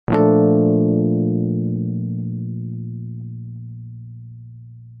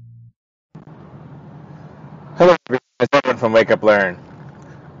Edwin from Wake Up Learn.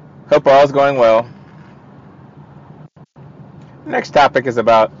 Hope all is going well. Next topic is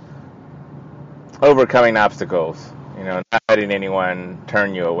about overcoming obstacles. Not letting anyone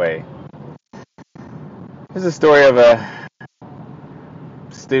turn you away. This is a story of a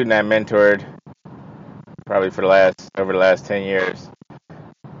student I mentored probably over the last 10 years.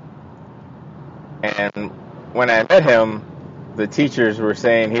 And when I met him, the teachers were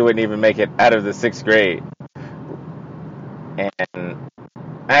saying he wouldn't even make it out of the 6th grade. And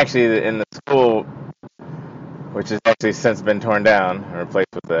actually, in the school, which has actually since been torn down and replaced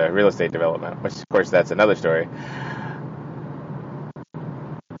with a real estate development, which, of course, that's another story.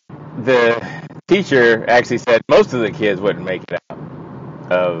 The teacher actually said most of the kids wouldn't make it out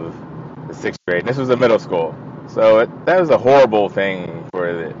of the 6th grade. This was a middle school. So that was a horrible thing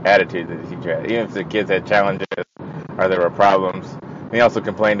for the attitude that the teacher had. Even if the kids had challenges or there were problems. And he also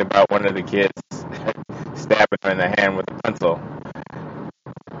complained about one of the kids stabbing him in the hand with a pencil.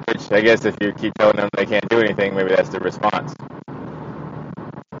 Which, I guess, if you keep telling them they can't do anything, maybe that's the response.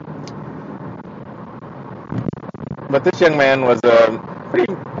 But this young man was a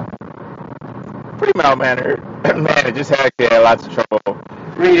pretty mild-mannered man. It just had lots of trouble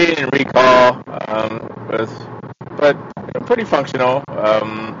reading and recall, but pretty functional,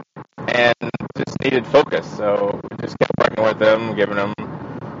 and just needed focus. So we just kept working with him, giving him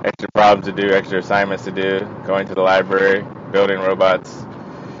extra problems to do, extra assignments to do, going to the library, building robots.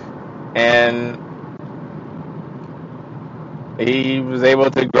 And he was able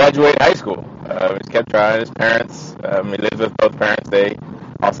to graduate high school. He just kept trying. His parents, he lived with both parents. They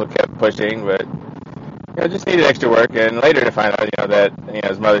also kept pushing, but just needed extra work. And later to find out, that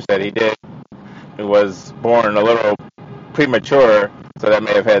his mother said he was born a little premature, so that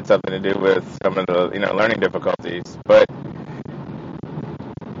may have had something to do with some of the learning difficulties. But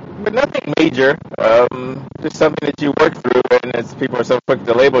nothing major. Just something that you work through, and as people are so quick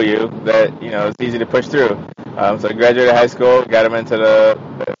to label you that it's easy to push through. So he graduated high school, got him into the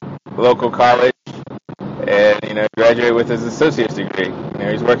local college, and graduated with his associate's degree.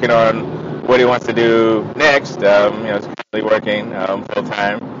 He's working on what he wants to do next. He's currently working full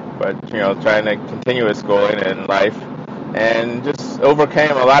time, but trying to continue his schooling in life, and just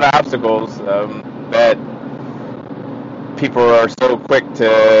overcame a lot of obstacles that people are so quick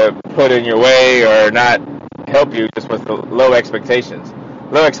to put in your way or not help you, just with the low expectations.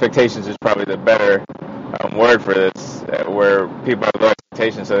 Low expectations is probably the better word for this, where people have low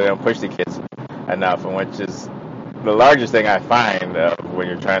expectations so they don't push the kids enough, and which is the largest thing I find when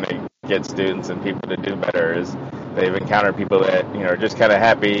you're trying to get students and people to do better, is they've encountered people that are just kind of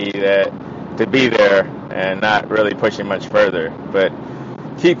happy to be there and not really pushing much further. But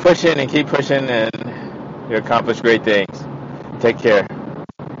keep pushing and you accomplish great things. Take care.